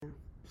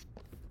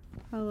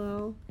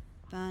Hello.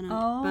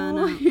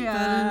 Oh,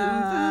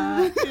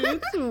 yeah.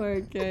 It's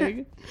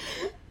working.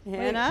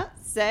 Hannah,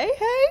 say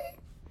hey.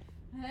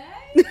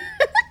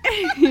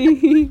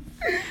 Hey.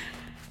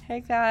 Hey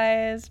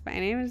guys, my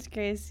name is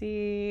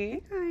Gracie.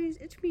 Hey guys,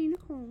 it's me,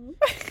 Nicole.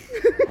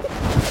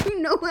 You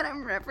know what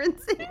I'm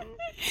referencing?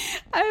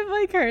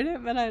 I've heard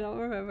it, but I don't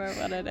remember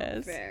what it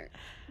is. Fair.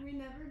 We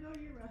never know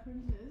your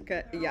references.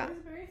 Good, They're yeah.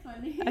 always very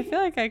funny. I feel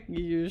like I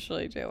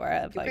usually do, where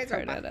I've You guys are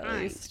heard it at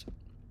behind. least.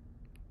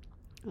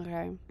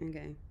 Okay.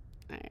 Okay.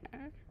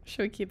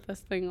 Should we keep this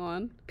thing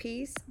on?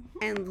 Peace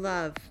and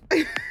love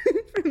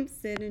from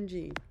Sid and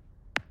G.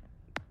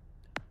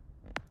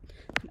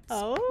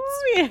 Oh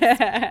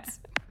yeah.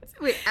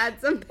 Wait, add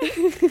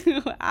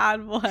something.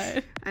 Add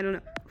what? I don't know.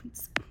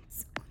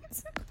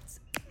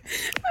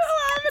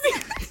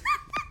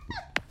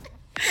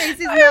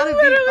 Gracie's I not a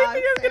literally beatboxer.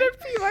 think I'm gonna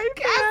pee my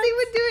Cassie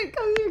would do it.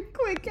 Come here,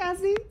 quick,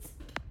 Cassie.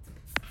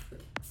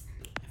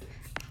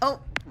 Oh,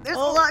 there's a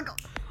lot.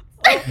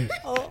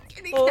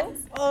 Kitty cats.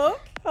 Oh.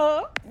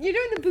 You're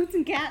doing the boots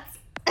and cats.